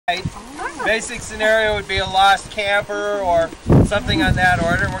Basic scenario would be a lost camper or something on that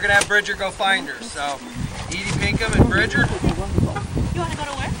order. We're going to have Bridger go find her. So, Edie Pinkham and Bridger. You want to go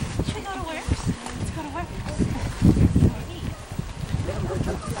to work? Should we go to work? Let's go to work.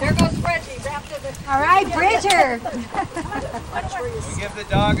 There goes Reggie, wrapped in the... All right, Bridger. We give the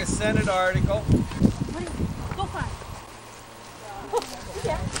dog a Senate article. Go find.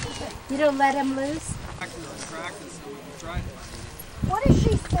 You don't let him loose? What is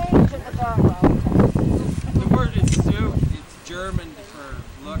she saying to the dog? The word is soup. It's German for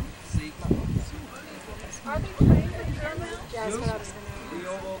look, see. Are they trained in German?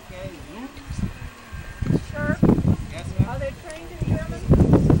 Okay. Sure. Yes, Are they trained in German?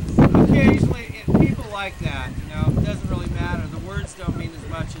 Occasionally, people like that. You know, it doesn't really matter. The words don't mean as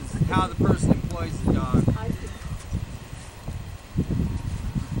much as how the person employs the dog. I see.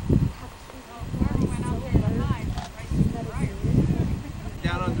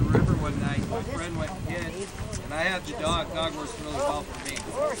 Down on the river one night, my friend went and hid, and I had the dog. Dog works really well for me.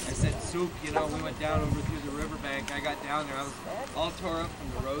 I said, soup, you know, we went down over through the riverbank. I got down there, I was all tore up from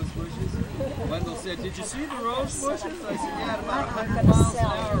the rose bushes. Wendell said, did you see the rose bushes? I said, yeah, at about 100 miles an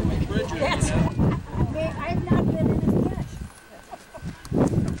hour with Bridger, you know. I've not been in it yet.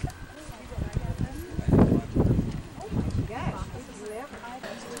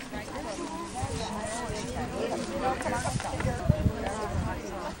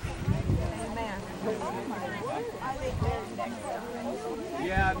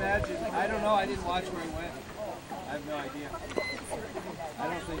 Yeah, imagine. I don't know. I didn't watch where he went. I have no idea. I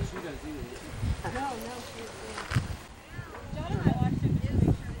don't think she does either.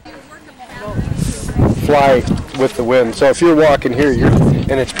 Fly with the wind. So if you're walking here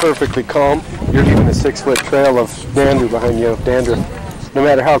and it's perfectly calm, you're leaving a 6-foot trail of dander behind you, dandruff. No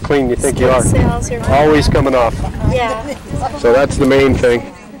matter how clean you think you are. Always coming off. Yeah. So that's the main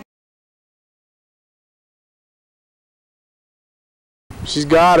thing. She's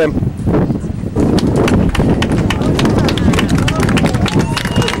got him.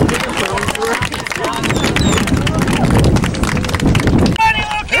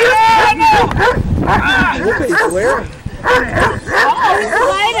 Look at he's wearing.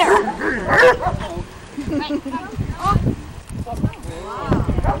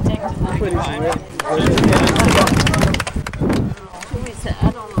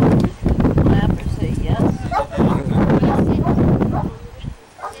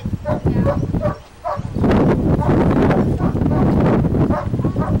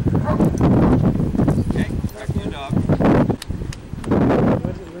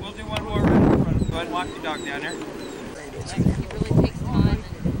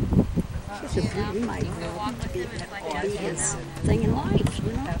 Thing in life,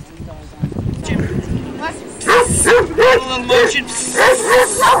 you know. A little motion.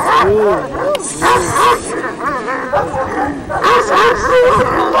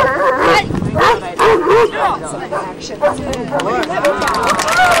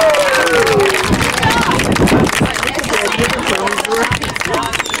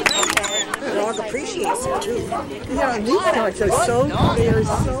 The dog appreciates it too. Yeah, these dogs are so, they are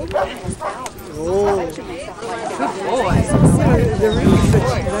so. Oh, good boy. They're really such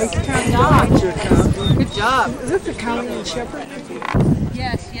nice kind of dogs. Good job. Is this a Italian Shepherd?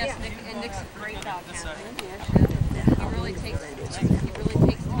 Yes, Nick, and Nick's a great dog. He really takes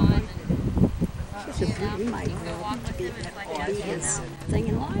time. Such a beauty, might walk with him, and it's like his thing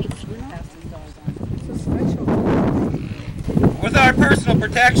in life, you know. With our personal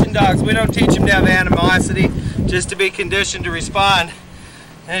protection dogs, we don't teach them to have animosity, just to be conditioned to respond.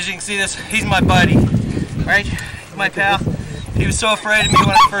 And as you can see, he's my buddy, right? My pal. He was so afraid of me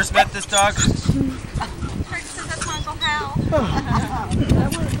when I first met this dog. Craig says that's Uncle Hal.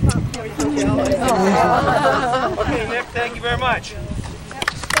 Okay, Nick, thank you very much.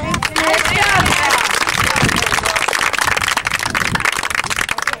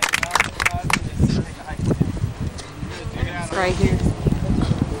 Right here.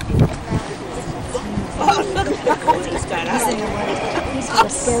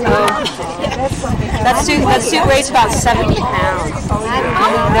 That suit weighs about 70 pounds.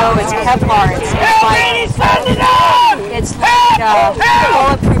 No, it's Kevlar. It's like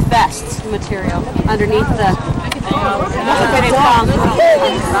bulletproof vest material underneath the.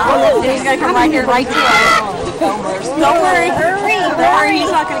 He's gonna come right here, right to us. Don't worry, don't worry.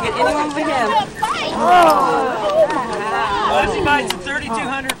 He's not gonna get anyone but him. Once he bites at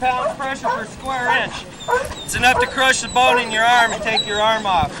 3,200 pounds pressure per square inch, it's enough to crush the bone in your arm and take your arm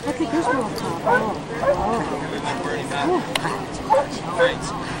off.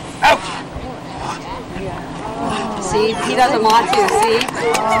 Ouch! See, he doesn't want to, see?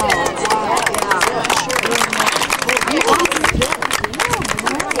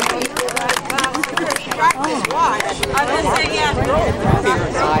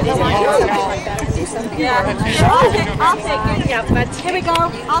 Yeah, but Here we go.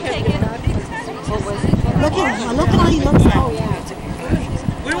 I'll take it. Look at how he looks. Oh,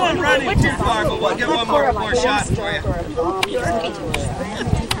 We won't run him too far, but we'll get one more shot for you.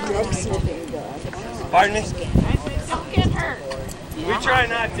 Pardon me? don't get hurt. We try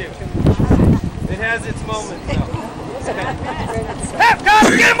not to. It has its moments, though. Hey, guys,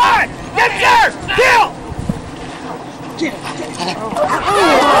 get him on! Get there! Kill!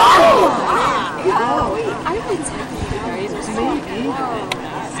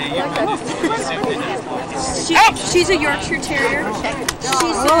 She's a Yorkshire Terrier.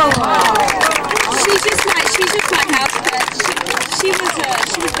 She's just my house pet. She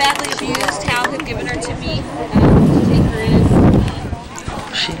was badly abused. Hal had given her to me to take her in.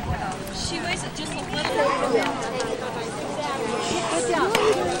 She weighs just a little.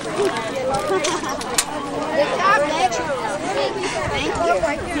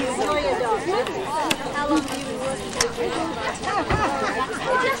 Thank you.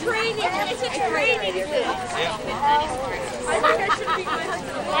 It's a training. It's a training.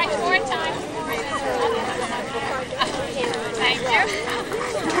 Watch more time. Thank you.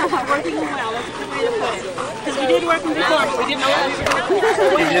 Working well. That's a good way to put it. Because we did work before, but we didn't know how to do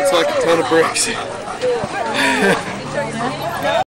it. He hits like a ton of bricks.